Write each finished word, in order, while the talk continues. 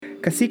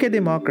Cacique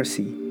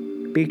democracy,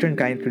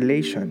 patron-client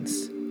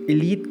relations,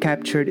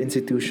 elite-captured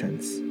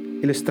institutions,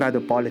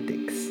 ilustrado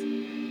politics.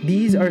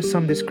 These are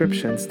some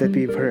descriptions that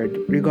we've heard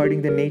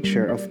regarding the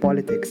nature of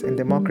politics and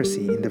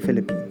democracy in the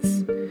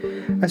Philippines.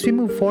 As we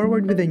move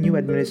forward with the new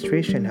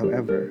administration,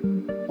 however,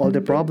 all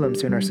the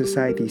problems in our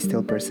society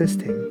still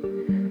persisting,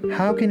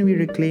 how can we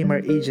reclaim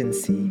our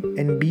agency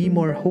and be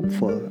more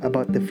hopeful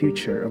about the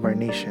future of our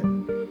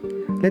nation?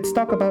 Let's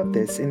talk about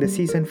this in the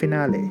season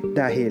finale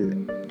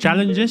dahil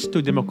Challenges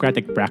to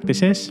democratic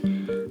practices.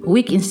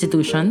 Weak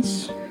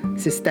institutions.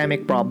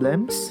 systemic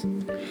problems.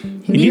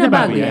 Hindi Hindi na na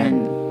bago bago yan.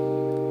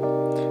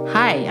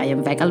 Hi, I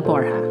am Vekal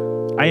Porha.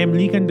 I am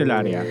Lican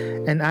Delaria.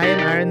 And I am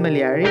Aaron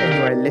Malyari, and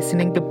you are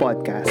listening to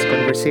podcast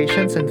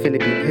Conversations on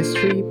Philippine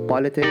History,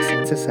 Politics,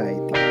 and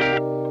Society.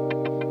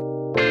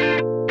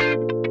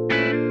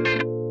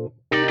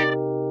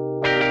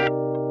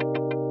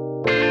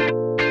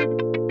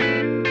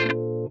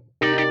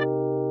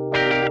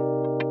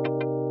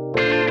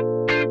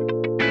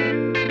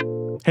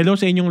 Hello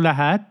sa inyong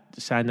lahat.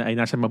 Sana ay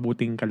nasa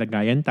mabuting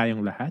kalagayan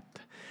tayong lahat.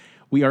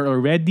 We are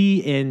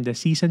already in the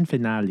season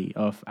finale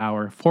of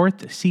our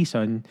 4th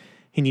season,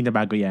 Hindi na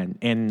bago yan.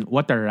 And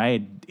what a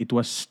ride. It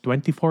was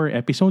 24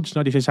 episodes,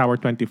 no? This is our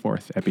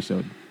 24th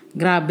episode.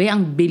 Grabe,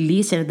 ang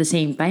bilis and at the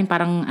same time,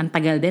 parang ang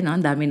tagal din, no?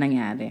 Ang dami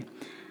nangyari.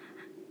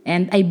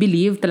 And I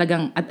believe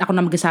talagang, at ako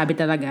na magsasabi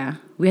talaga,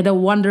 we had a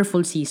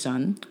wonderful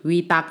season.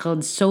 We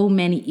tackled so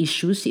many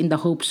issues in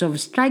the hopes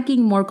of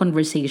striking more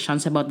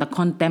conversations about the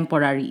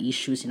contemporary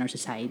issues in our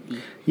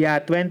society. Yeah,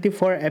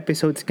 24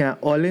 episodes nga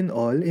all in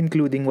all,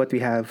 including what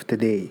we have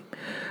today.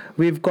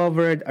 We've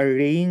covered a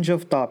range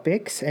of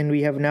topics, and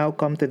we have now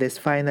come to this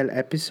final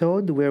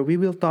episode where we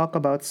will talk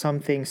about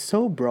something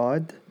so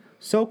broad,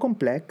 so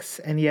complex,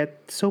 and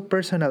yet so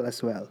personal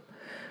as well.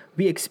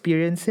 We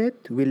experience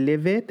it, we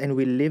live it, and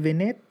we live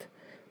in it.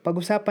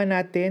 Pag-usapan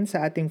natin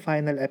sa ating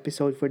final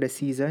episode for the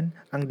season,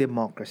 ang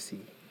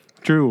democracy.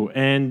 True.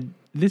 And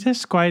this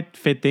is quite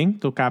fitting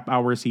to cap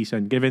our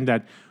season given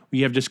that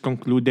we have just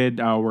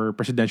concluded our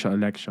presidential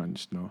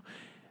elections. No?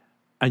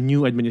 A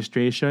new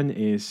administration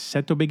is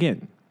set to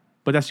begin.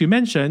 But as you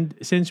mentioned,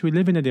 since we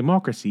live in a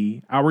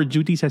democracy, our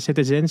duties as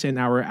citizens and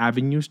our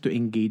avenues to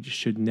engage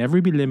should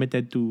never be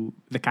limited to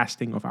the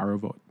casting of our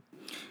vote.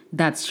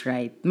 That's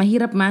right.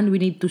 Mahirap man, we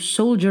need to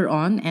soldier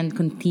on and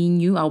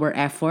continue our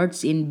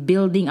efforts in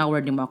building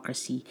our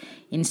democracy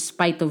in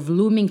spite of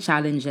looming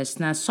challenges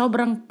na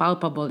sobrang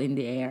palpable in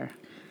the air.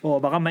 Oh,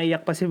 baka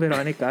maiyak pa si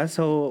Veronica.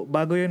 So,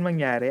 bago yun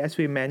mangyari,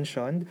 as we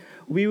mentioned,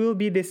 we will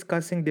be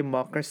discussing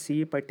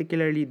democracy,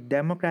 particularly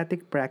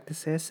democratic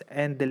practices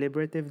and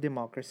deliberative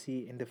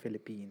democracy in the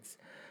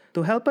Philippines.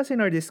 To help us in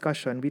our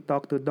discussion, we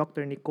talked to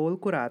Dr. Nicole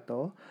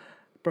Curato,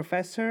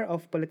 Professor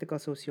of Political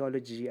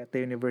Sociology at the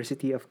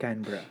University of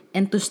Canberra.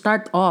 And to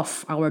start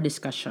off our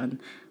discussion,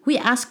 we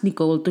asked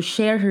Nicole to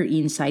share her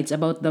insights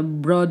about the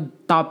broad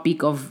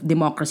topic of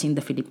democracy in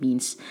the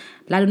Philippines,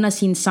 lalo na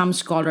since some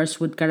scholars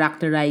would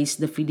characterize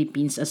the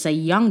Philippines as a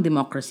young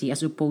democracy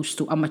as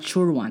opposed to a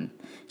mature one.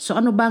 So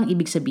ano ba ang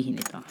ibig sabihin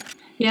nito?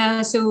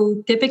 Yeah,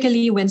 so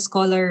typically when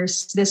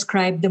scholars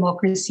describe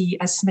democracy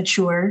as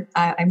mature,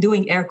 I'm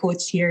doing air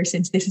quotes here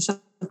since this is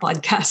a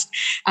podcast,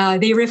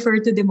 they refer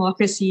to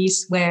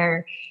democracies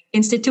where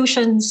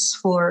institutions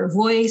for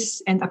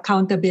voice and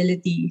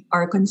accountability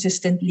are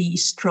consistently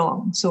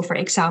strong. So for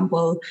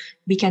example,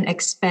 we can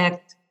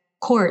expect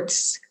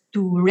courts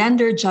to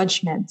render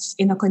judgments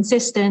in a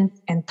consistent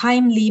and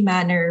timely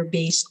manner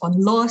based on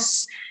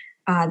laws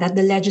that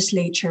the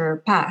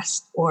legislature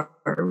passed, or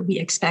we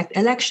expect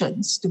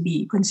elections to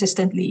be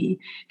consistently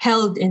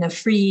held in a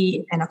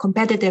free and a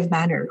competitive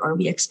manner, or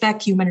we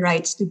expect human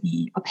rights to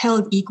be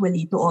upheld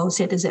equally to all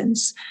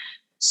citizens.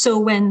 So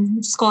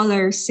when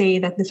scholars say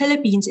that the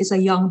Philippines is a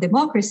young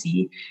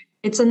democracy,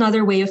 it's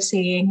another way of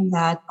saying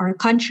that our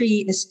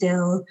country is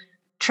still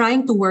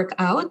trying to work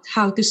out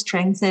how to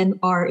strengthen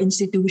our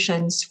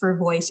institutions for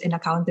voice and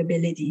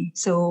accountability.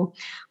 So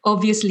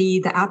obviously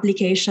the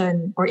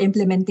application or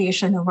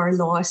implementation of our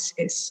laws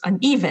is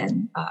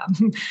uneven.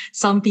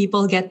 Some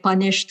people get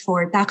punished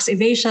for tax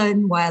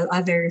evasion while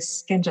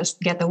others can just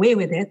get away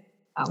with it.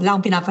 Wala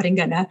akong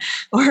pinaparinggan na.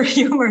 Or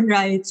human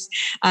rights,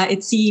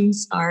 it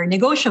seems, are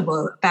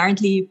negotiable.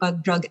 Apparently,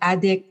 pag drug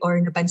addict or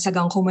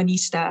nabansagang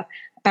komunista,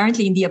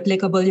 apparently hindi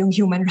applicable yung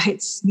human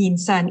rights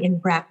minsan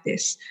in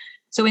practice.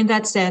 So in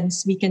that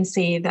sense, we can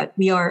say that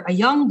we are a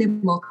young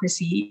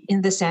democracy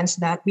in the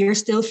sense that we are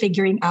still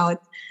figuring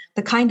out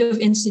the kind of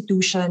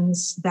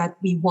institutions that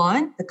we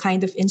want, the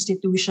kind of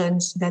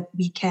institutions that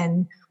we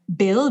can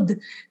build,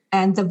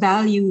 and the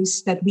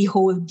values that we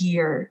hold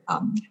dear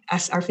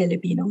as our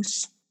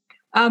Filipinos.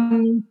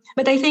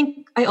 But I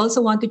think I also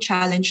want to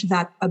challenge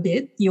that a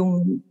bit,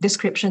 yung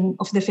description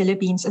of the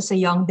Philippines as a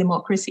young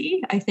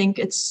democracy. I think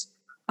it's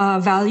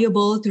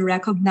valuable to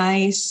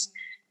recognize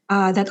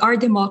that our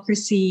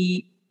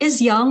democracy is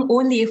young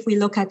only if we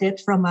look at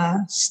it from a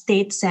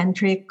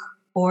state-centric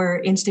or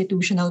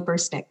institutional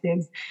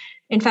perspective.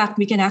 In fact,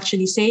 we can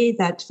actually say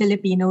that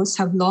Filipinos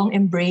have long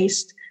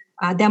embraced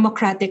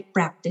democratic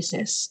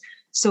practices.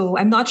 So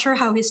I'm not sure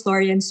how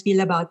historians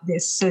feel about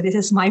this. So this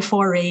is my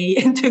foray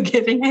into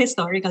giving a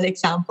historical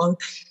example.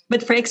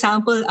 But for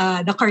example,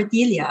 the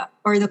Cartilla,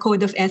 or the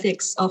Code of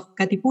Ethics of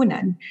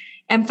Katipunan,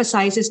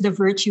 emphasizes the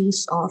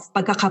virtues of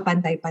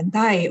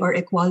pagkakapantay-pantay, or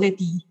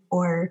equality,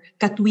 or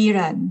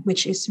katwiran,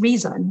 which is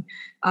reason.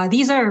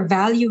 These are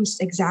values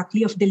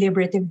exactly of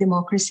deliberative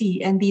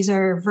democracy, and these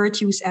are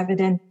virtues that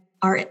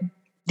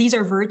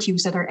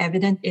are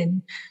evident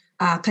in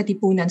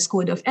Katipunan's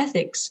Code of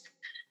Ethics.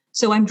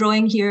 So I'm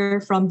drawing here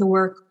from the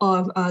work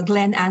of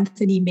Glenn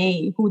Anthony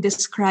May, who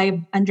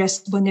described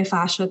Andres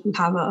Bonifacio to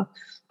have a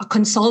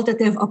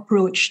consultative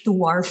approach to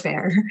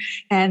warfare,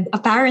 and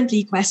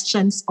apparently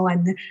questions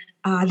on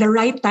the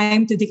right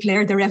time to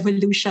declare the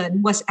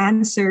revolution was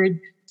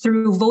answered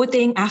through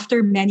voting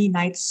after many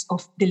nights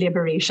of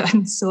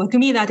deliberation. So to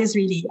me, that is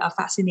really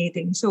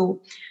fascinating.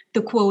 So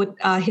to quote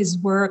his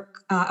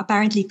work,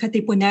 apparently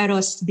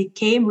Katipuneros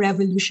became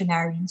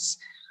revolutionaries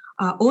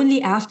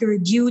only after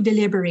due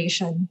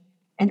deliberation,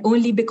 and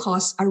only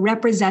because a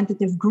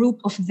representative group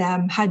of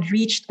them had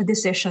reached a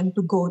decision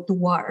to go to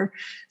war.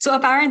 So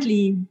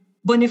apparently,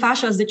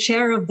 Bonifacio, as the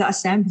chair of the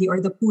assembly,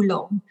 or the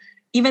pulong,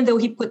 even though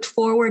he put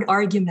forward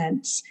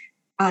arguments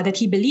that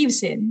he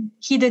believes in,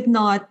 he did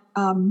not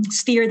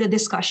steer the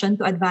discussion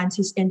to advance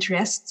his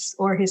interests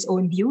or his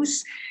own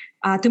views.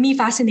 To me,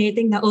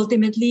 fascinating na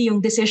ultimately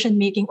yung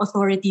decision-making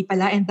authority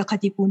pala in the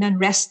Katipunan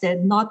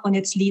rested not on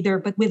its leader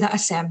but with the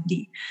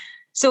assembly.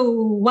 So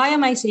why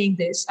am I saying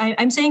this?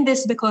 I'm saying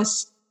this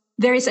because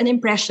there is an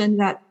impression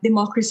that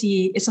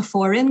democracy is a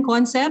foreign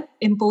concept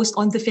imposed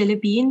on the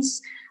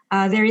Philippines.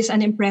 There is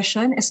an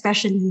impression,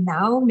 especially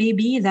now,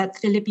 maybe, that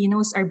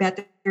Filipinos are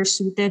better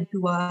suited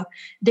to a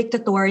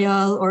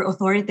dictatorial or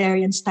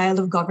authoritarian style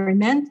of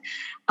government.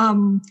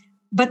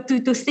 But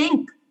to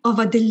think of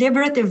a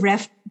deliberative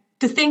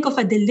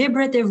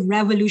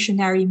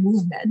revolutionary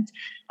movement,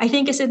 I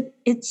think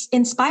it's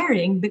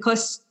inspiring,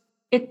 because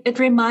it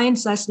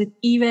reminds us that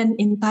even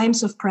in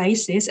times of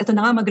crisis, ito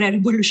na nga,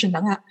 magre-revolution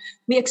na nga,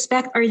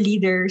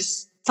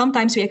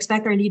 sometimes we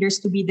expect our leaders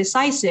to be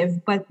decisive,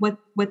 but what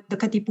the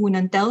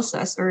Katipunan tells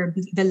us, or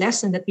the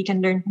lesson that we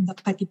can learn from the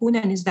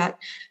Katipunan, is that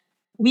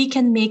we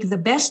can make the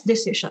best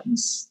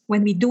decisions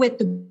when we do it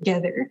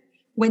together,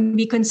 when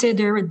we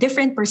consider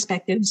different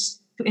perspectives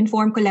to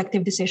inform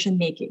collective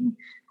decision-making,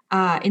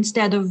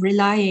 instead of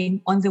relying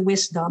on the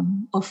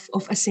wisdom of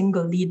a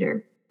single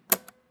leader.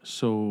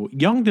 So,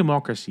 young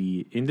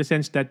democracy, in the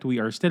sense that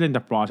we are still in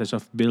the process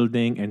of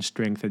building and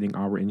strengthening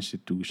our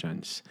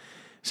institutions.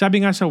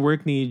 Sabi nga sa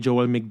work ni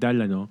Joel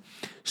Migdal,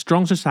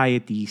 strong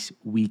societies,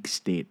 weak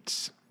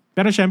states.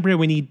 Pero syempre,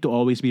 we need to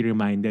always be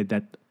reminded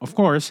that, of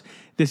course,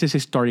 this is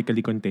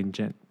historically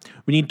contingent.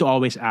 We need to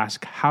always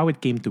ask how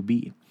it came to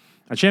be.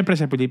 At syempre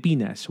sa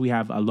Pilipinas, we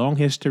have a long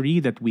history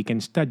that we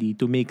can study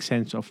to make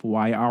sense of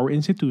why our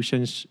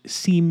institutions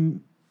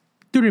seem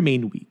to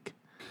remain weak.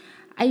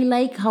 I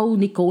like how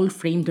Nicole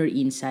framed her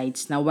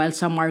insights. Now, while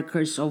some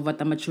markers of what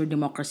a mature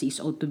democracy is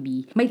ought to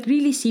be might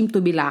really seem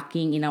to be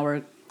lacking in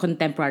our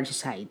contemporary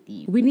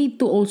society, we need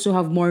to also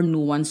have more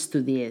nuance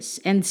to this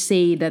and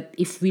say that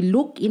if we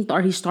look into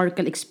our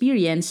historical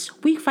experience,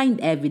 we find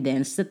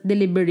evidence that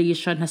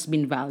deliberation has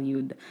been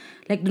valued.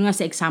 Like dun nga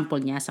sa example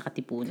niya sa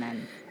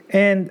Katipunan.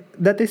 And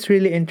that is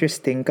really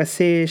interesting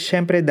kasi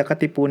syempre the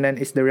Katipunan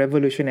is the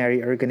revolutionary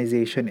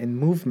organization and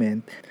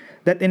movement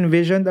that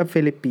envisioned a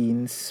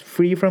Philippines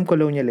free from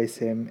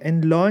colonialism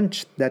and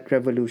launched that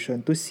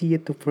revolution to see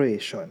it to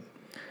fruition.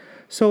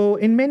 So,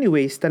 in many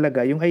ways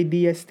talaga, yung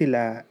ideas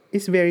nila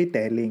is very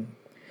telling.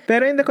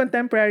 Pero in the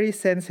contemporary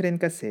sense rin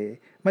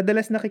kasi,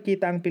 madalas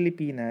nakikita ang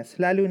Pilipinas,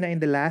 lalo na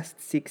in the last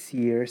 6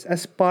 years,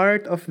 as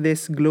part of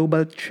this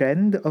global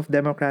trend of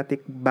democratic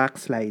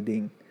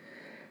backsliding.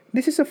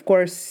 This is of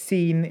course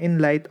seen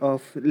in light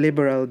of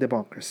liberal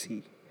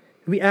democracy.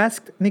 We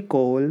asked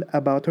Nicole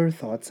about her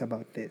thoughts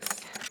about this.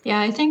 Yeah,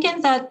 I think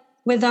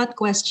with that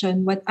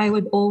question, what I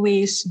would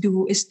always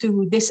do is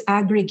to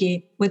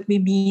disaggregate what we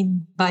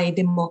mean by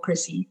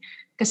democracy.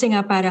 Kasi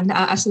nga parang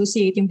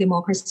na-associate yung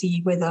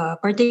democracy with a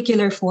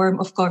particular form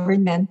of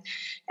government.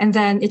 And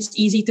then it's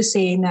easy to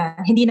say na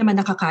hindi naman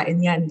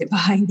nakakain yan, di ba?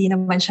 Hindi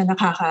naman siya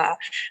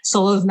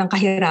nakaka-solve ng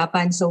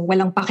kahirapan. So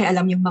walang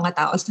pakialam yung mga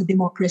tao sa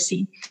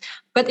democracy.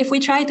 But if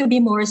we try to be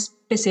more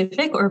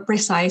specific or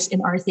precise in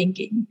our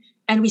thinking,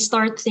 and we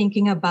start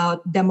thinking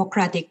about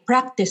democratic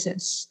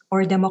practices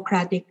or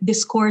democratic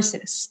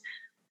discourses,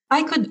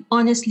 I could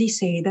honestly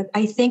say that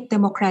I think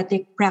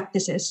democratic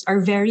practices are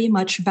very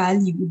much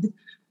valued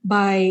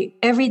by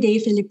everyday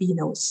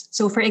Filipinos.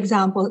 So for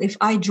example, if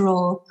I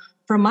draw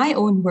from my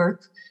own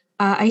work,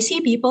 I see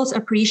people's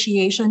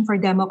appreciation for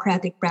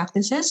democratic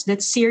practices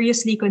that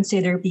seriously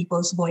consider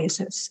people's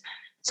voices.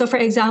 So for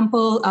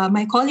example,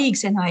 my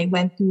colleagues and I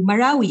went to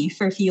Marawi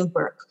for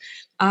fieldwork.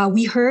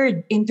 We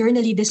heard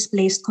internally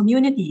displaced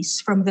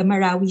communities from the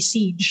Marawi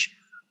siege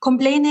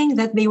complaining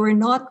that they were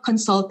not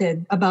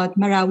consulted about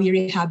Marawi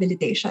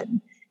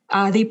rehabilitation.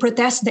 They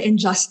protest the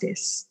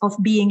injustice of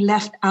being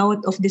left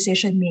out of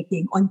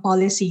decision-making on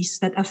policies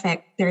that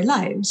affect their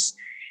lives.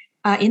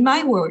 In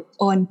my work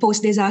on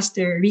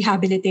post-disaster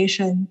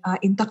rehabilitation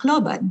in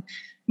Tacloban,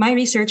 my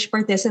research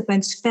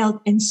participants felt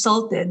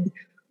insulted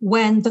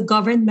when the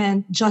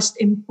government just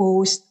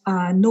imposed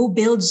a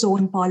no-build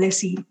zone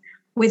policy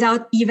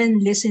without even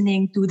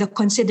listening to the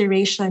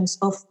considerations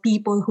of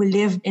people who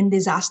lived in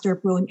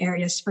disaster-prone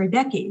areas for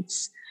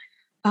decades.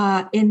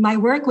 In my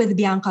work with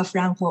Bianca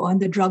Franco on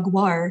the drug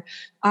war,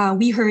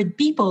 we heard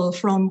people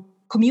from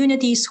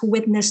communities who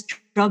witnessed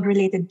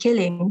drug-related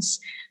killings.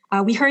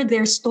 We heard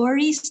their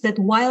stories that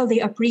while they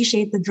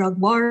appreciate the drug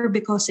war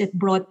because it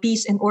brought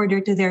peace and order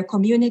to their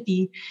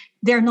community,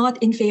 they're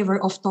not in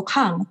favor of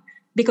Tokhang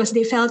because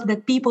they felt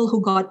that people who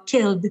got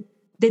killed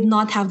did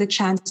not have the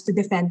chance to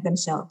defend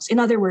themselves. In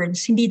other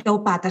words, hindi daw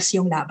patas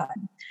yung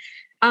laban.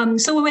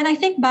 So when I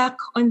think back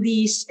on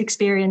these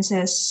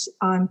experiences,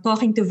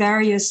 talking to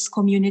various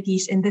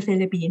communities in the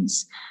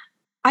Philippines,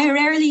 I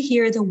rarely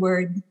hear the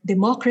word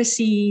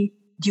democracy,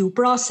 due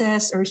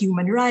process, or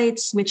human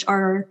rights, which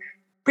are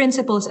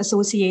principles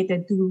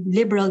associated to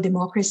liberal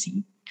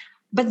democracy.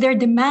 But their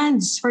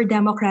demands for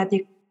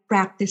democratic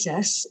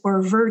practices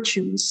or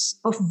virtues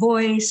of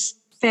voice,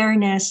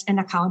 fairness, and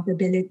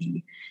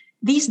accountability,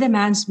 these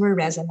demands were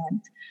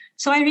resonant.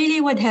 So I really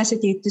would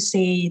hesitate to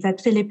say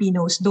that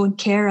Filipinos don't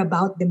care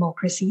about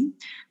democracy.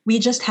 We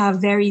just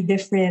have very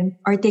different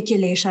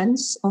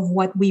articulations of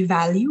what we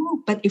value.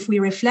 But if we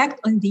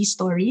reflect on these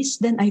stories,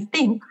 then I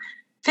think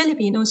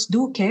Filipinos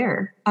do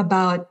care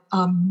about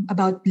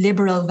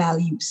liberal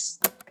values.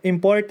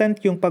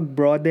 Important yung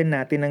pag-broaden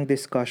natin ng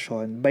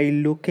discussion by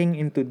looking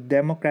into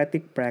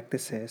democratic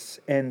practices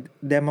and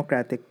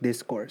democratic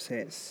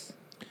discourses.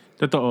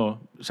 Totoo.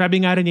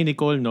 Sabi nga rin ni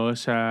Nicole, no,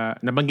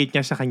 nabanggit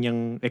niya sa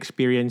kanyang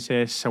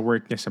experiences sa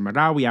work niya sa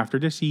Marawi after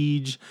the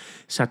siege,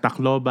 sa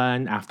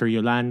Tacloban after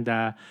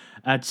Yolanda,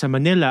 at sa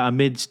Manila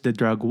amidst the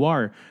drug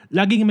war.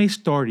 Laging may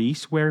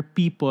stories where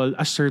people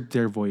assert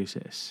their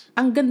voices.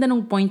 Ang ganda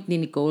ng point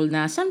ni Nicole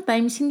na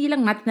sometimes hindi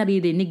lang natin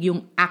naririnig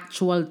yung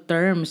actual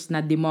terms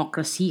na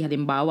democracy,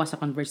 halimbawa sa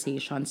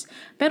conversations,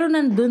 pero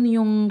nandun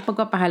yung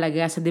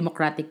pagpapahalaga sa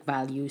democratic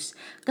values.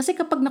 Kasi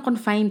kapag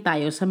na-confine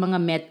tayo sa mga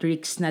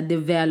metrics na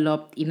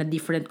developed in a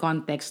different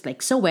context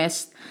like sa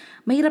West,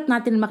 mahirap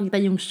natin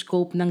makita yung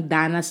scope ng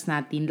danas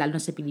natin, lalo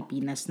na sa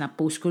Pilipinas, na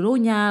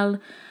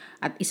post-colonial,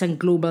 at isang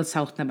global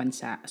south na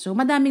bansa. So,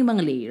 madaming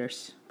mga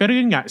layers. Pero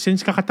yun nga,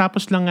 since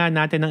kakatapos lang nga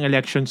natin ng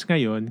elections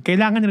ngayon,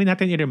 kailangan rin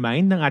natin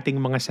i-remind ng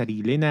ating mga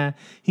sarili na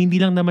hindi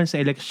lang naman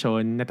sa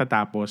eleksyon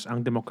natatapos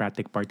ang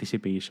democratic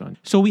participation.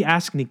 So we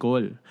ask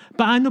Nicole,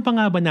 paano pa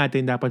nga ba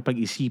natin dapat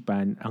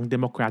pag-isipan ang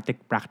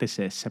democratic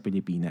practices sa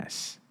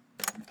Pilipinas?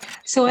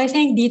 So I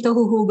think dito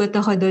huhugot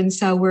ako dun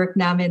sa work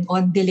namin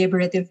on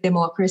deliberative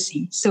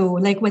democracy. So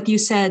like what you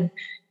said,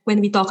 when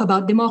we talk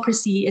about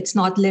democracy, it's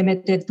not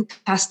limited to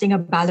casting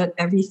a ballot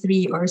every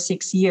 3 or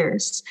 6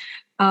 years.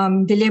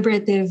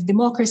 Deliberative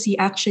democracy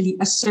actually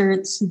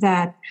asserts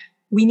that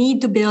we need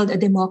to build a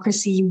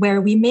democracy where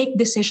we make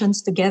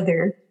decisions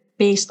together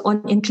based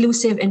on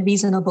inclusive and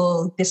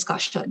reasonable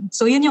discussion.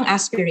 So yun yung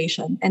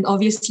aspiration. And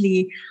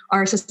obviously,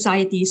 our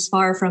society is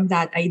far from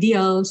that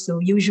ideal. So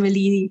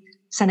usually,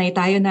 sanay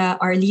tayo na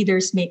our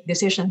leaders make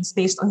decisions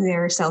based on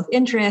their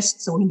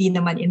self-interest. So hindi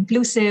naman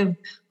inclusive.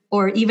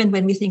 Or even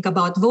when we think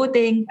about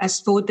voting, as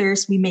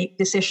voters, we make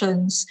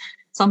decisions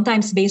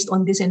sometimes based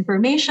on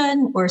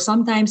disinformation or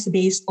sometimes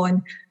based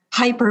on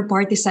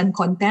hyper-partisan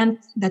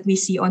content that we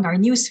see on our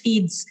news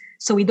feeds.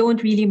 So we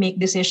don't really make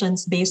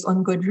decisions based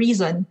on good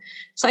reason.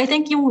 So I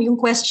think yung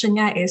question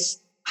nga is,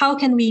 how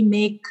can we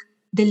make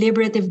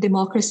deliberative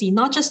democracy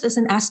not just as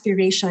an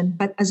aspiration,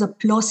 but as a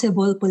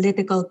plausible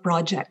political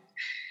project?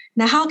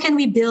 Now, how can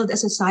we build a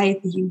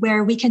society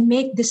where we can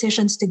make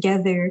decisions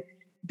together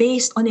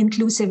based on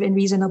inclusive and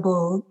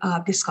reasonable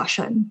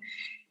discussion?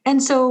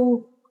 And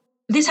so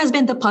this has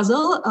been the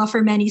puzzle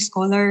for many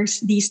scholars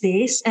these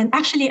days. And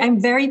actually,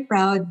 I'm very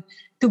proud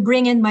to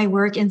bring in my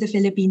work in the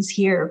Philippines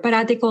here.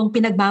 Parati kong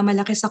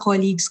pinagmamalaki sa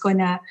colleagues ko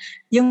na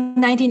yung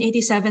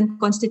 1987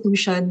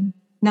 Constitution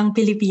ng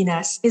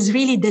Pilipinas is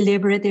really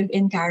deliberative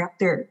in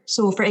character.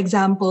 So for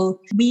example,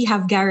 we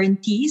have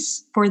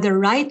guarantees for the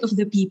right of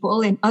the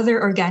people and other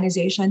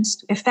organizations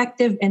to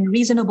effective and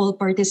reasonable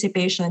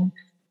participation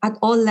at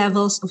all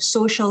levels of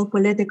social,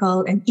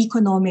 political, and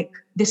economic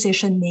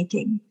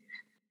decision-making.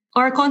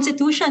 Our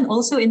Constitution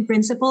also in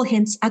principle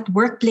hints at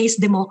workplace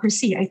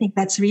democracy. I think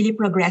that's really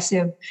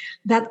progressive,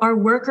 that our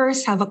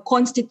workers have a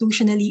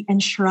constitutionally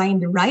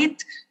enshrined right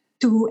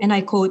to, and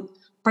I quote,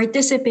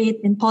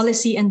 participate in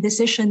policy and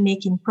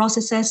decision-making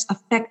processes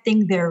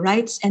affecting their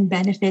rights and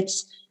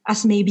benefits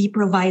as may be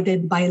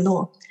provided by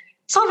law.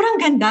 Sobrang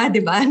ganda,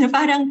 di ba? Na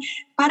parang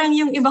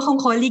yung iba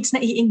kong colleagues na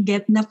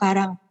iinggit na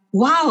parang,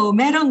 wow,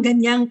 merong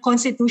ganyang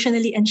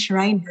constitutionally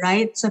enshrined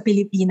right sa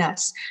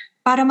Pilipinas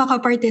para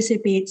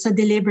makaparticipate sa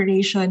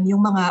deliberation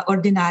yung mga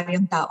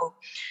ordinaryong tao.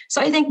 So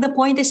I think the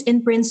point is,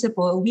 in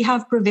principle, we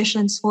have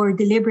provisions for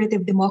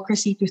deliberative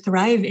democracy to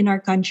thrive in our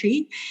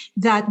country,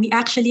 that we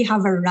actually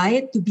have a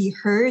right to be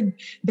heard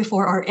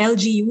before our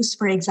LGUs,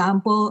 for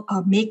example,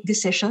 make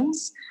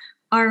decisions.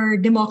 our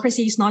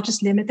democracy is not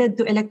just limited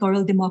to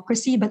electoral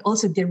democracy, but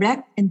also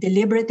direct and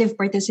deliberative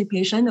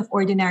participation of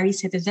ordinary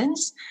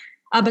citizens.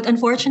 But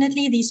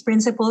unfortunately, these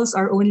principles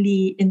are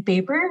only in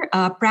paper.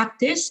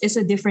 Practice is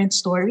a different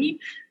story.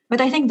 But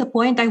I think the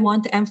point I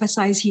want to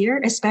emphasize here,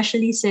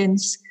 especially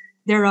since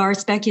there are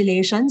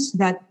speculations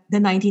that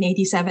the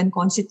 1987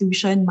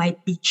 Constitution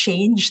might be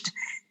changed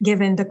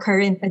given the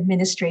current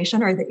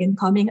administration or the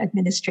incoming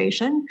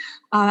administration.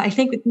 I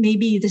think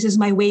maybe this is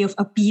my way of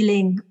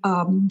appealing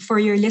for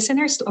your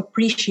listeners to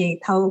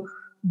appreciate how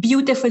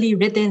beautifully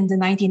written the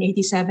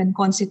 1987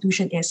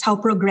 Constitution is, how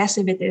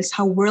progressive it is,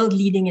 how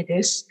world-leading it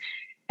is.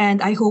 And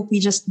I hope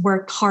we just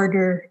work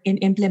harder in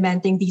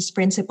implementing these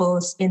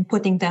principles, in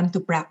putting them to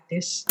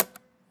practice.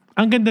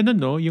 Ang ganda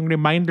nun, no? Yung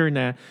reminder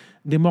na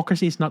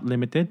democracy is not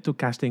limited to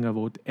casting a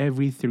vote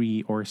every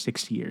 3 or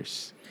 6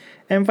 years.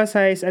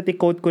 Emphasize at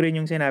i-quote ko rin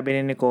yung sinabi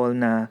ni Nicole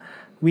na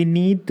we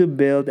need to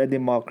build a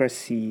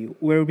democracy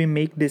where we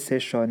make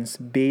decisions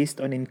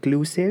based on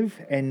inclusive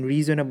and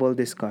reasonable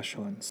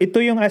discussions. Ito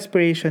yung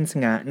aspirations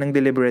nga ng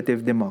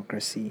deliberative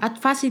democracy. At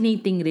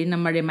fascinating rin na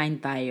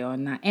ma-remind tayo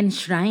na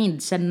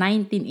enshrined sa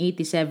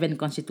 1987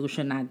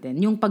 Constitution natin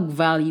yung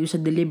pag-value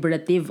sa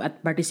deliberative at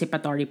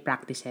participatory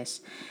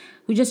practices.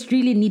 We just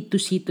really need to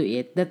see to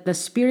it that the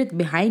spirit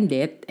behind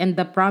it and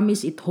the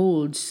promise it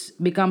holds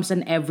becomes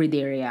an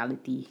everyday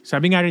reality.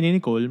 Sabi nga rin ni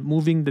Nicole,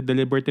 moving the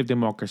deliberative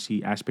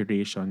democracy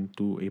aspiration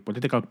to a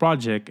political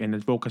project and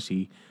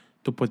advocacy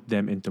to put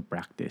them into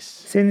practice.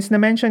 Since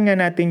na-mention nga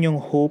natin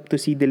yung hope to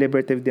see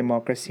deliberative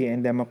democracy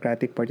and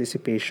democratic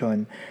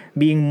participation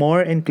being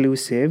more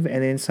inclusive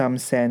and in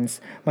some sense,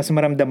 mas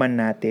maramdaman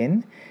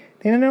natin,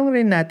 tinanong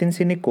rin natin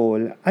si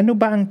Nicole, ano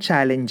ba ang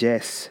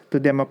challenges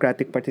to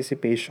democratic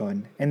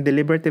participation and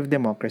deliberative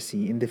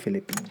democracy in the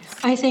Philippines?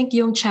 I think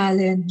yung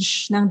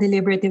challenge ng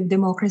deliberative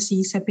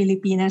democracy sa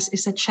Pilipinas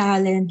is a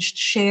challenge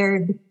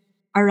shared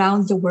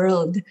around the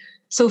world.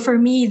 So for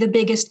me, the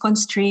biggest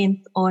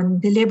constraint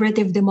on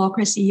deliberative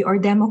democracy or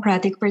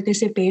democratic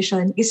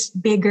participation is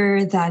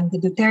bigger than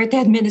the Duterte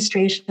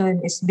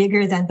administration, is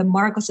bigger than the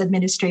Marcos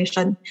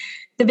administration.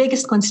 The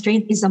biggest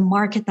constraint is a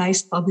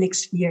marketized public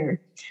sphere.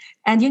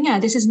 And yun nga,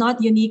 this is not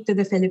unique to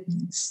the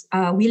Philippines.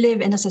 We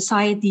live in a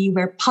society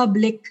where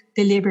public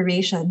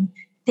deliberation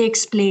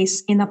takes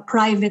place in a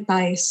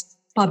privatized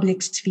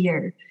public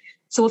sphere.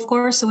 So of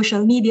course,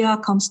 social media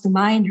comes to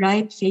mind,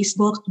 right?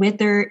 Facebook,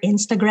 Twitter,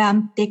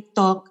 Instagram,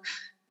 TikTok.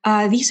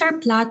 These are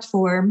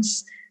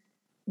platforms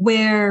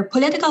where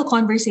political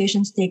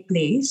conversations take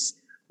place,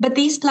 but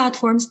these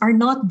platforms are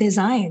not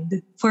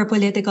designed for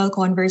political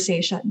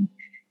conversation.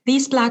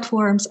 These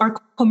platforms are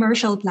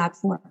commercial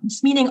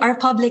platforms, meaning our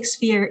public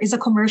sphere is a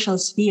commercial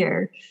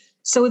sphere.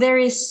 So there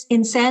is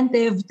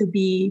incentive to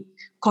be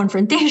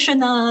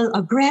confrontational,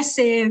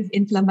 aggressive,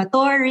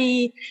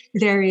 inflammatory.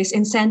 There is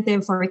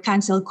incentive for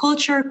cancel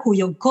culture,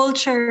 kuyog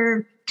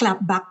culture,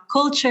 clapback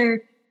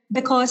culture,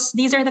 because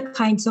these are the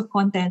kinds of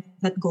content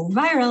that go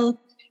viral.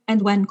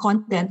 And when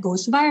content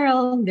goes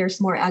viral,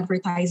 there's more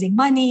advertising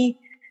money.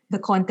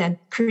 The content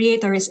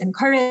creator is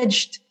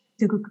encouraged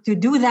to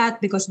do that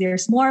because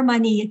there's more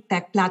money.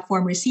 Tech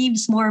platform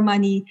receives more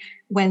money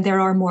when there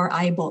are more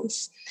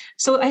eyeballs.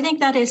 So I think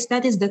that is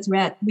the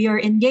threat. We are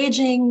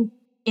engaging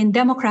in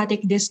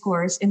democratic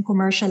discourse in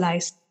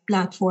commercialized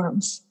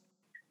platforms.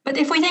 But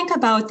if we think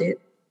about it,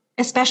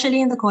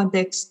 especially in the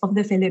context of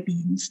the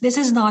Philippines, this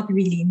is not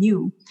really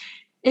new.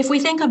 If we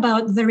think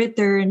about the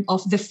return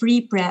of the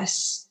free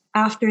press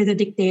after the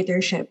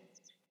dictatorship,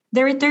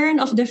 the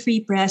return of the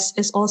free press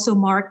is also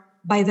marked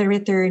by the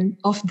return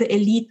of the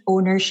elite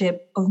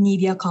ownership of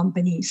media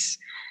companies.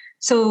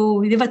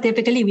 So,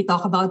 typically we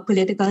talk about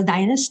political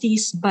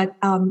dynasties, but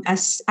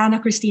as Ana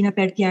Cristina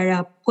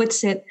Pertiera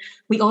puts it,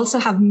 we also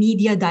have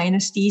media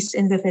dynasties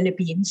in the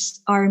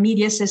Philippines. Our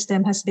media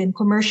system has been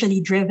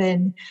commercially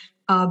driven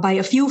by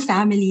a few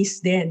families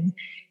then.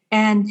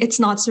 And it's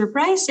not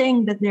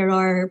surprising that there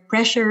are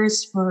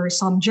pressures for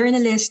some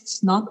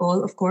journalists, not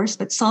all, of course,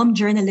 but some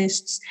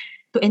journalists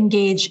to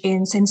engage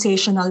in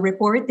sensational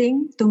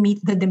reporting to meet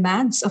the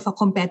demands of a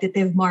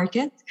competitive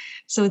market.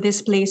 So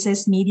this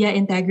places media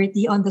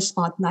integrity on the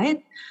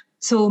spotlight.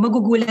 So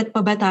magugulat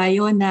pa ba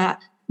tayo na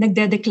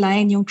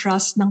nagde-decline yung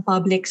trust ng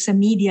public sa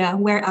media,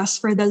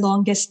 whereas for the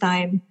longest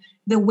time,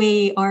 the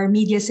way our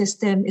media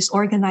system is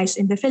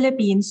organized in the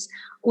Philippines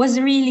was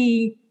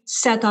really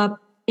set up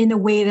in a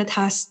way that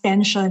has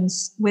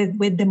tensions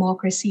with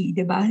democracy,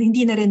 di ba?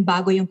 Hindi na rin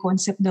bago yung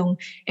concept ng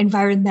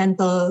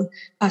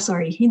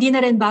hindi na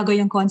rin bago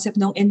yung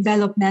concept ng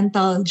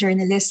envelopmental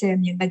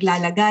journalism, yung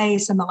naglalagay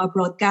sa mga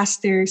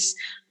broadcasters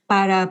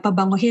para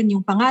pabanguhin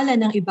yung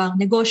pangalan ng ibang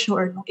negosyo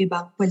or ng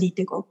ibang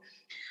politiko.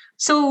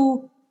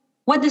 So,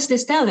 what does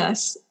this tell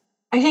us?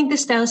 I think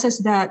this tells us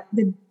that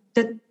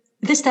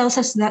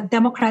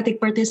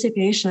democratic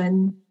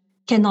participation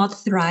cannot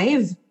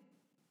thrive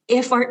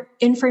if our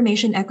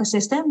information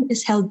ecosystem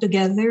is held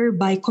together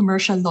by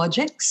commercial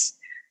logics.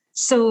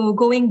 So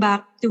going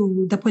back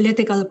to the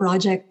political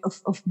project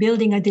of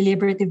building a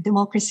deliberative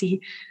democracy,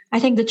 I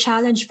think the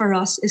challenge for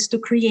us is to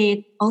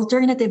create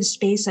alternative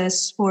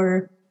spaces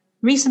for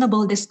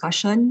reasonable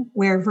discussion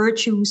where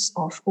virtues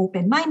of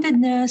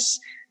open-mindedness,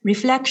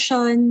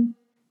 reflection,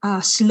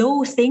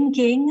 slow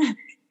thinking,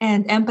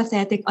 and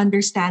empathetic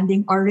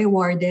understanding are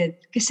rewarded.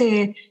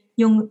 Kasi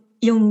yung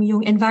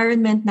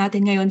environment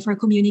natin ngayon for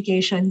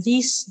communication,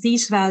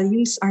 these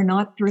values are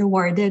not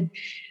rewarded.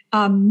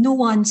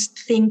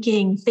 Nuanced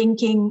thinking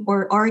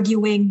or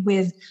arguing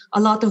with a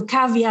lot of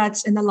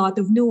caveats and a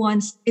lot of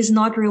nuance is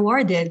not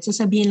rewarded. So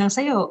sabihin lang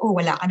sa'yo,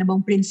 wala ka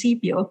namang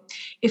prinsipyo.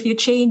 If you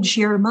change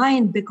your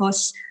mind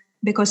because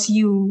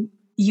you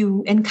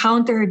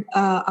encountered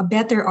a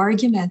better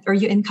argument or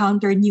you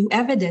encountered new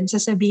evidence,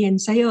 sasabihin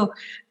sa'yo,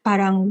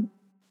 parang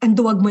ang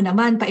duwag mo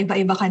naman,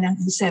 paiba-iba ka ng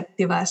isip,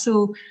 di ba?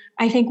 So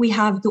I think we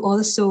have to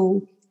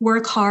also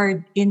work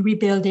hard in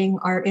rebuilding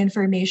our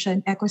information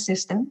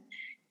ecosystem.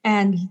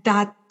 And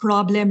that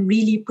problem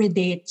really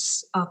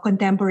predates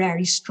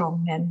contemporary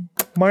strongmen.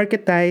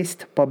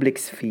 Marketized public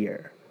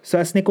sphere.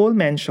 So as Nicole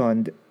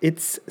mentioned,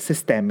 it's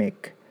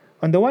systemic.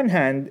 On the one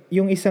hand,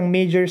 yung isang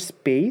major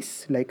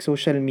space like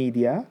social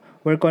media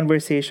where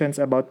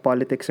conversations about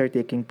politics are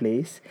taking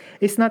place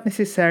is not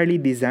necessarily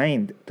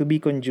designed to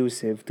be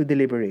conducive to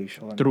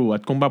deliberation. True.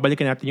 At kung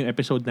babalikan natin yung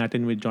episode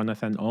natin with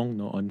Jonathan Ong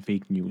on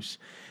fake news,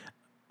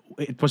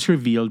 it was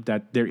revealed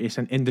that there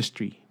is an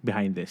industry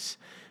behind this.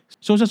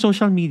 So sa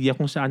social media,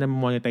 kung saan na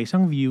monetize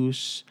ang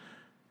views,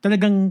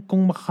 talagang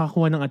kung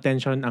makakakuha ng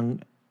attention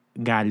ang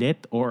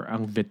galit or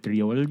ang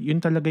vitriol, yun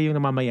talaga yung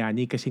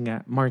namamayani kasi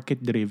nga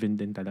market-driven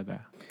din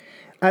talaga.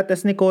 At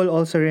as Nicole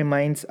also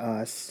reminds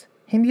us,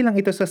 hindi lang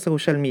ito sa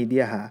social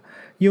media ha,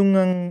 yung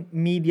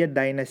media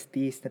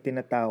dynasties na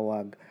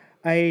tinatawag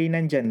ay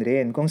nandyan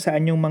rin kung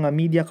saan yung mga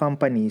media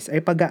companies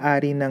ay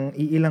pag-aari ng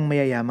iilang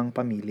mayayamang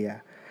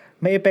pamilya.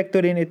 May epekto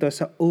rin ito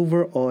sa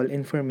overall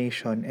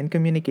information and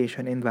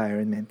communication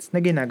environments na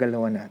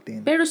ginagalawan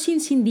natin. Pero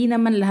since hindi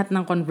naman lahat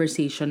ng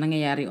conversation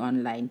nangyayari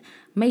online,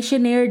 may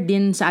shinare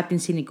din sa atin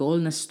si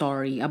Nicole na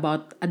story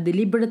about a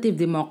deliberative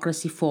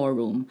democracy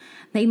forum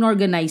na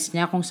inorganize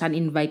niya kung saan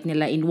invite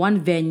nila in one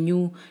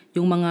venue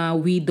yung mga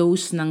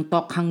widows ng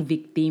Tokhang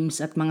victims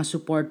at mga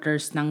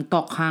supporters ng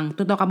Tokhang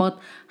to talk about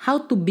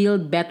how to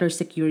build better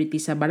security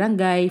sa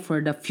barangay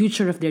for the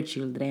future of their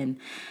children.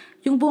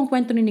 Yung buong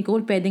kwento ni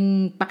Nicole,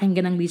 pwedeng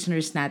pakinggan ng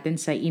listeners natin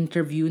sa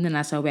interview na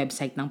nasa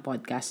website ng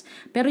podcast.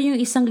 Pero yung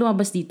isang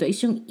lumabas dito is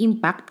yung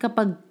impact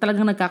kapag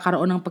talagang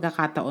nagkakaroon ng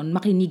pagkakataon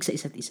makinig sa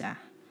isa't isa.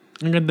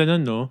 Ang ganda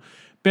nun, no?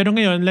 Pero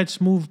ngayon,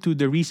 let's move to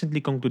the recently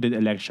concluded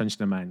elections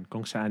naman,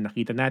 kung saan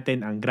nakita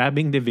natin ang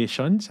grabing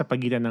division sa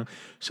pagitan ng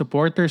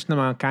supporters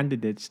ng mga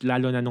candidates,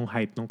 lalo na nung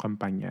height ng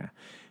kampanya.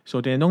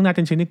 So, tinanong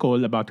natin si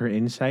Nicole about her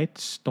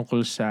insights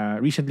tungkol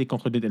sa recently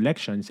concluded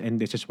elections,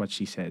 and this is what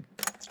she said.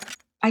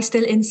 I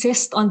still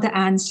insist on the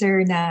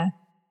answer na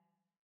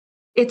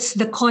it's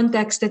the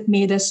context that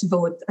made us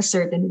vote a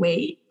certain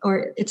way,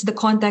 or it's the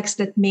context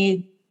that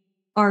made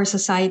our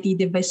society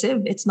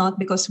divisive. It's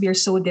not because we are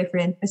so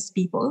different as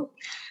people.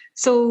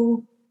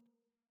 So,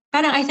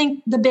 I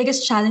think the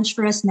biggest challenge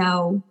for us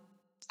now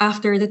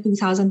after the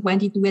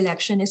 2022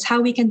 election is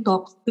how we can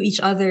talk to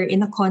each other in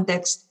a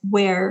context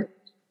where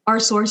our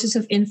sources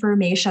of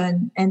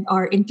information and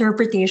our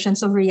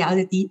interpretations of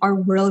reality are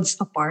worlds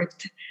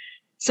apart.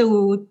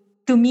 So,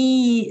 to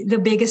me, the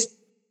biggest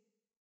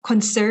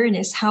concern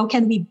is how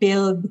can we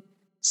build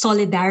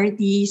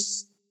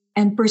solidarities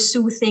and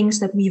pursue things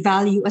that we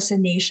value as a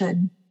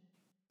nation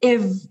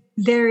if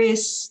there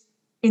is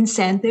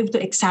incentive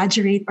to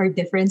exaggerate our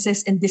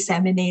differences and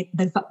disseminate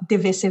the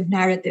divisive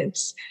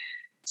narratives.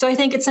 So I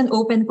think it's an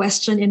open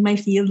question in my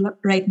field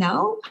right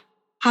now.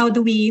 How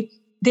do we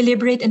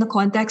deliberate in a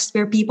context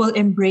where people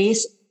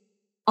embrace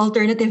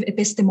alternative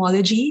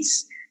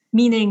epistemologies,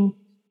 meaning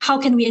how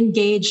can we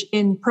engage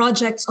in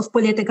projects of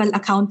political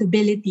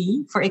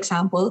accountability, for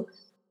example,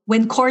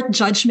 when court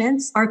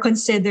judgments are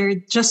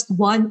considered just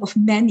one of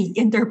many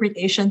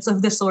interpretations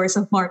of the source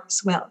of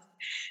Marcos' wealth?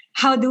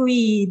 How do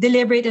we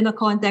deliberate in a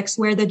context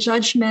where the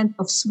judgment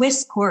of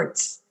Swiss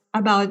courts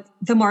about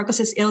the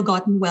Marcoses'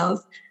 ill-gotten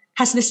wealth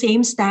has the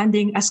same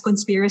standing as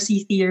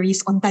conspiracy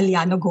theories on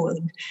Taliano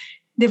gold?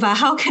 Diba?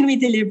 How can we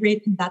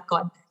deliberate in that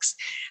context?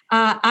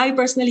 I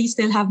personally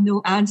still have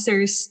no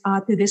answers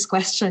to this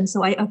question,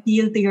 so I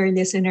appeal to your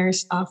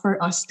listeners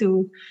for us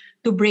to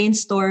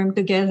brainstorm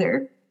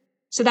together.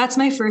 So that's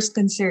my first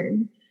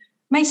concern.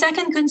 My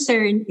second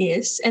concern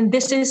is, and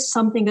this is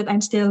something that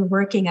I'm still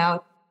working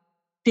out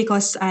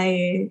because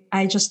I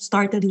just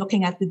started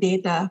looking at the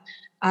data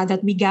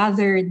that we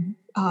gathered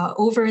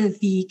over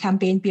the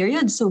campaign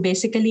period. So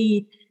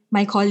basically,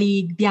 my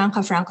colleague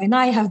Bianca Franco and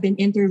I have been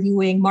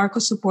interviewing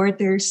Marcos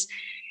supporters.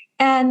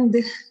 And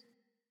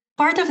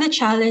part of the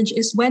challenge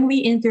is when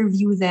we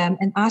interview them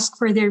and ask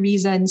for their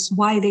reasons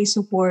why they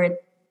support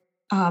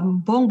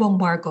Bongbong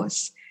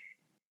Marcos,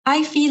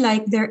 I feel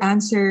like their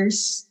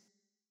answers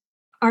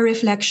are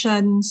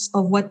reflections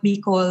of what we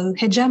call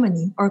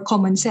hegemony or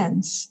common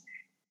sense.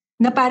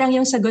 Na parang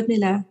yung sagot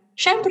nila,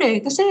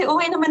 syempre, kasi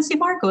okay naman si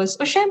Marcos.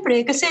 O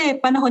syempre, kasi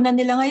panahon na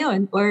nila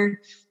ngayon.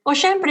 Or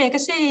syempre,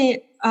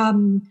 kasi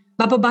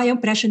bababa yung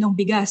presyo ng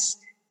bigas.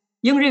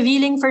 yung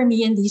revealing for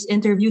me in these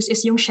interviews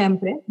is yung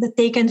syempre, the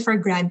taken for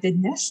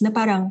grantedness na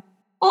parang,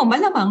 oh,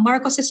 malamang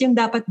Marcos is yung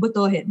dapat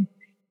botohin.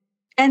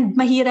 And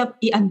mahirap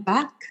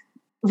i-unpack.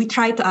 We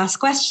try to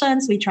ask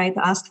questions, we try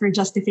to ask for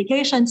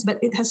justifications, but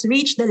it has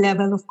reached the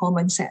level of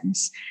common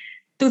sense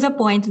to the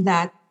point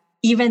that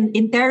even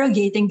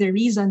interrogating the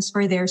reasons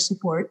for their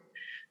support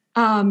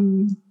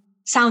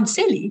sounds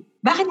silly.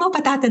 Bakit mo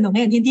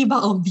patatanungin? Hindi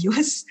ba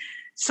obvious?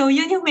 So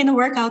yun yung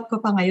win-workout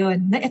ko pa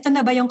ngayon, na ito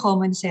na ba yung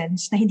common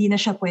sense na hindi na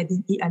siya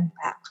pwedeng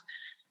i-unpack.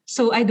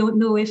 So I don't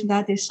know if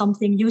that is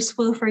something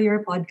useful for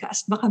your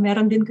podcast. Baka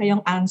meron din kayong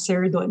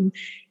answer doon.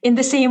 In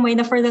the same way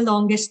na for the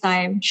longest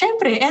time,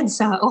 syempre,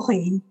 EDSA,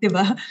 okay, di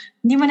ba?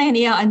 Hindi mo na yun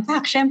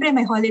i-unpack. Syempre,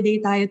 may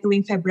holiday tayo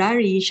tuwing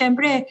February.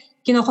 Syempre,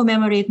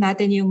 kino-commemorate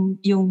natin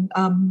yung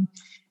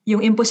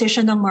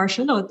imposition ng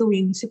martial law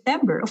tuwing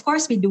September. Of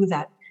course, we do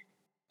that.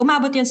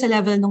 Umabot yun sa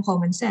level ng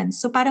common sense.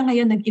 So parang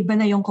ngayon, nag-iba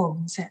na yung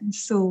common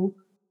sense. So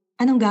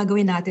anong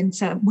gagawin natin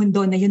sa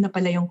mundo na yun na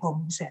pala yung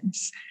common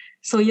sense?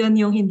 So yun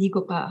yung hindi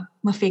ko pa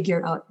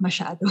ma-figure out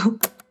masyado.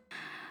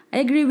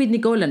 I agree with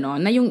Nicole,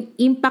 na yung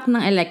impact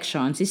ng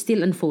elections is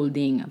still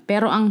unfolding.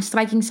 Pero ang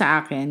striking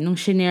sa akin, nung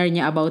shinare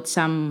niya about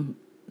some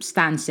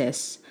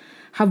stances,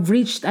 have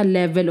reached a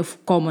level of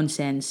common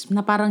sense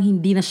na parang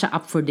hindi na siya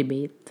up for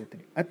debate.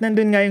 At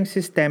nandun nga yung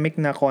systemic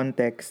na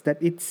context that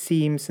it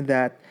seems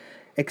that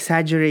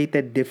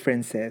exaggerated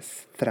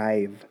differences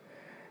thrive.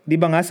 Di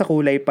ba nga sa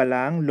kulay pa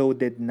lang,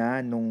 loaded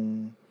na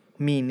nung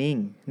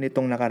meaning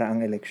nitong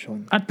nakaraang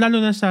eleksyon. At lalo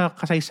na sa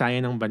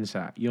kasaysayan ng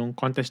bansa, yung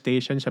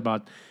contestations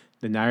about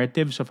the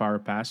narratives of our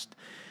past,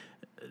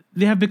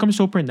 they have become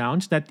so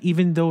pronounced that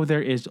even though there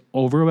is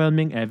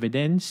overwhelming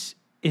evidence,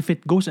 if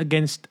it goes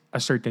against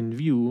a certain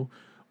view,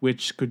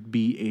 which could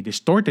be a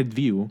distorted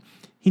view,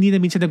 hindi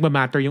na minsan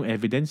nagmamatter yung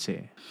evidence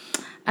eh.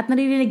 At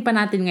naririnig pa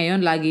natin ngayon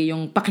lagi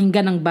yung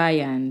pakinggan ng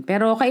bayan.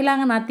 Pero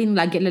kailangan natin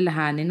lagi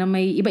alalahanin na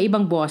may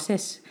iba-ibang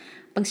boses.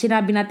 Pag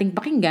sinabi nating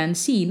pakinggan,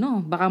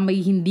 sino? Baka may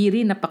hindi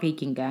rin na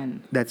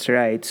pakikinggan. That's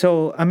right.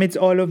 So, amidst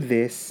all of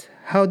this,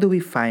 how do we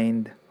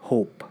find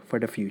hope for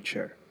the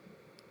future?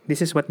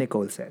 This is what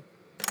Nicole said.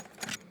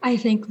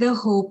 I think the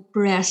hope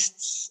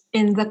rests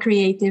in the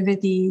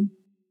creativity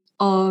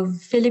of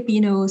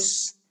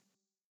Filipinos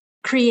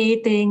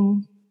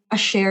creating a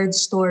shared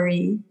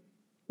story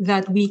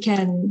that we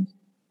can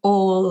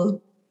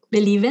all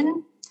believe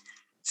in.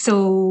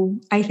 So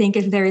I think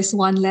if there is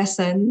one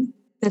lesson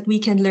that we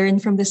can learn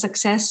from the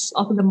success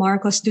of the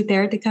Marcos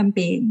Duterte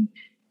campaign,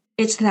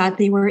 it's that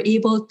they were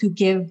able to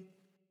give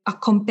a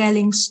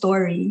compelling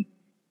story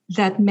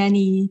that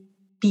many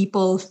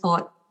people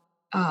thought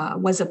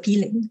was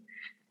appealing.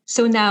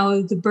 So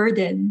now the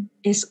burden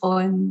is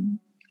on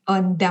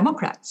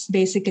Democrats,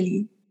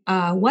 basically.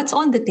 What's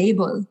on the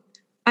table?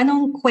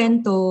 Anong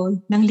kwento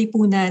ng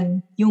lipunan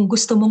yung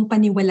gusto mong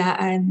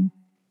paniwalaan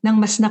ng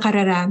mas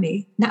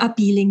nakararami na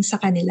appealing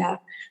sa kanila?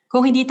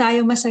 Kung hindi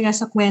tayo masaya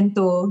sa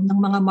kwento ng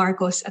mga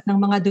Marcos at ng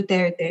mga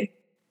Duterte,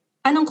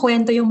 anong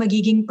kwento yung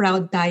magiging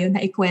proud tayo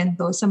na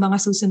ikwento sa mga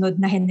susunod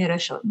na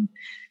henerasyon?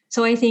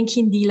 So I think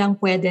hindi lang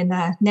pwede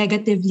na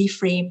negatively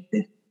framed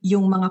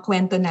yung mga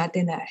kwento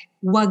natin na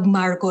wag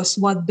Marcos,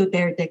 wag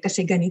Duterte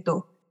kasi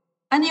ganito.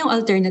 Ano yung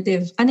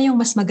alternative? Ano yung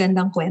mas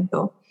magandang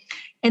kwento?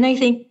 And I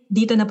think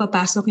dito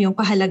napapasok yung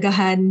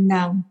kahalagahan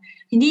ng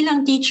hindi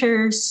lang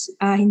teachers,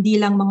 hindi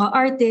lang mga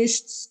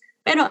artists,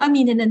 pero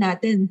aminin na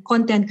natin,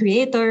 content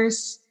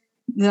creators,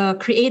 the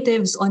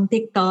creatives on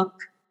TikTok,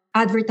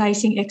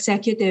 advertising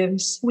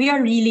executives, we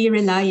are really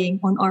relying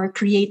on our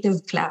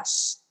creative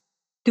class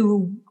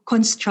to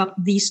construct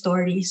these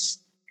stories.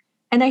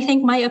 And I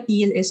think my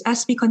appeal is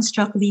as we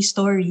construct these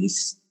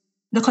stories,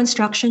 the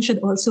construction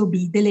should also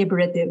be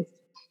deliberative.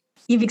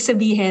 Ibig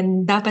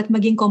sabihin, dapat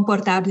maging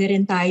komportable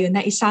rin tayo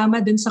na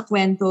isama dun sa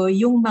kwento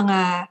yung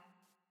mga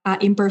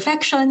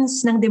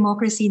imperfections ng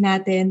democracy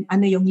natin,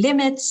 ano yung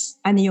limits,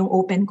 ano yung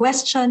open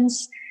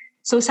questions.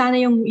 So sana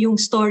yung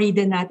story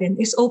din natin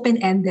is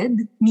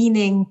open-ended,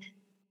 meaning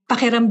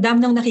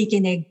pakiramdam ng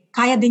nakikinig,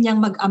 kaya din niyang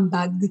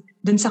mag-ambag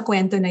dun sa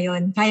kwento na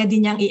yon, kaya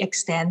din niyang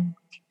i-extend.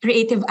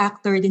 Creative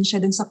actor din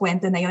siya dun sa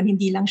kwento na yon,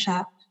 hindi lang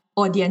siya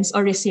audience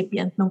or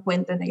recipient ng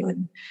kwento na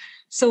yon.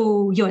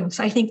 So yun,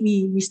 so I think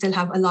we still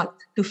have a lot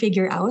to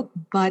figure out,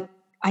 but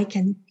I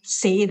can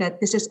say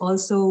that this is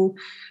also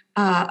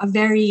a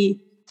very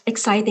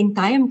exciting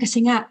time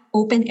kasi nga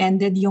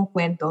open-ended yung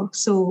kwento.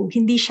 So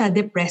hindi siya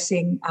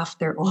depressing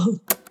after all.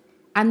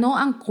 Ano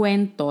ang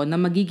kwento na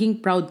magiging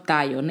proud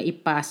tayo na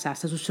ipasa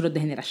sa susunod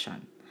na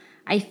henerasyon?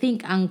 I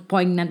think ang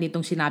poignant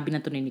nitong sinabi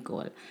na to ni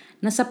Nicole,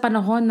 na sa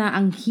panahon na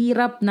ang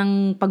hirap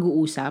ng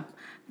pag-uusap,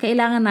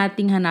 kailangan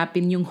nating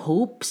hanapin yung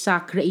hope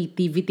sa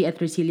creativity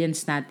at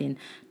resilience natin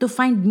to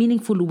find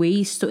meaningful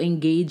ways to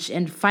engage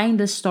and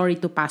find a story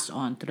to pass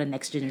on to the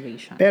next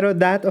generation. Pero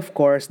that, of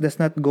course, does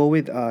not go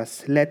with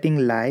us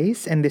letting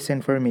lies and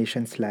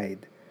disinformation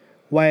slide.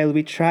 While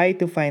we try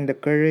to find the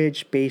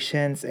courage,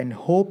 patience, and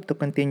hope to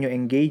continue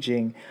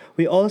engaging,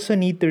 we also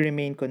need to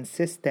remain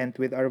consistent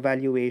with our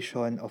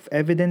valuation of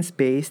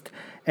evidence-based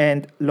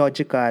and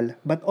logical,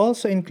 but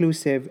also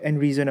inclusive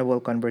and reasonable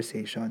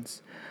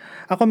conversations.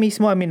 Ako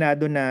mismo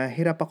aminado na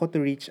hirap ako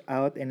to reach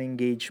out and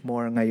engage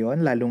more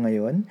ngayon, lalo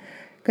ngayon,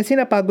 kasi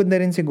napagod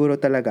na rin siguro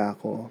talaga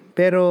ako.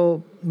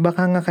 Pero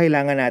baka nga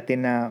kailangan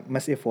natin na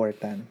mas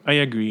effortan. I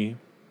agree.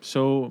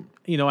 So,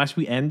 as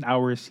we end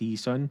our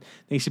season,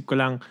 naisip ko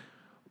lang,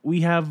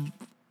 we have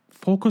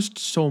focused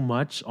so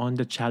much on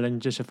the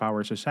challenges of our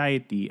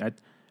society at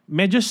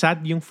medyo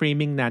sad yung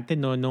framing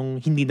natin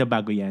nung hindi na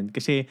bago yan.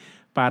 Kasi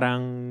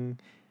parang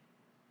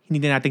hindi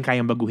na natin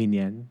kayang baguhin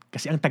yan.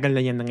 Kasi ang tagal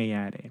na yan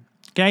nangyayari.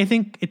 Kaya I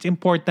think it's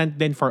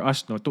important then for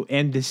us to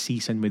end this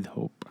season with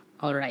hope.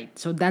 Alright,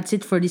 so that's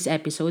it for this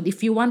episode.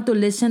 If you want to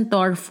listen to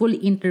our full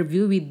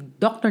interview with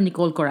Dr.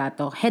 Nicole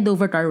Corato, head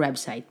over to our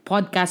website,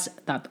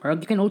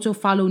 podcast.org. You can also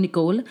follow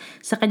Nicole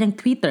sa kanyang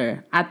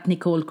Twitter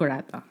 @Nicole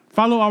Corato.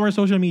 Follow our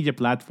social media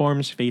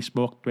platforms,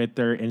 Facebook,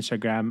 Twitter,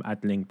 Instagram,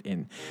 at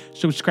LinkedIn.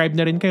 Subscribe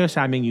na rin kayo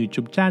sa aming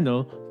YouTube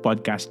channel,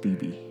 Podcast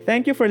TV.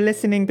 Thank you for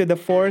listening to the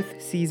 4th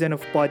season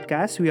of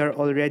podcast. We are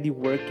already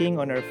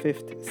working on our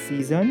 5th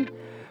season.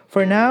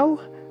 For now,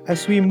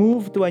 as we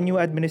move to a new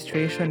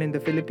administration in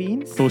the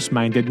Philippines,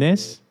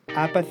 Close-mindedness,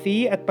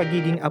 apathy at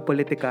pagiging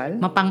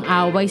apolitical,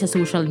 Mapang-away sa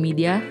social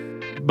media,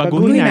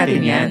 baguhin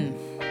natin yan.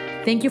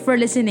 Thank you for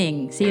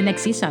listening. See you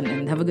next season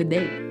and have a good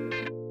day.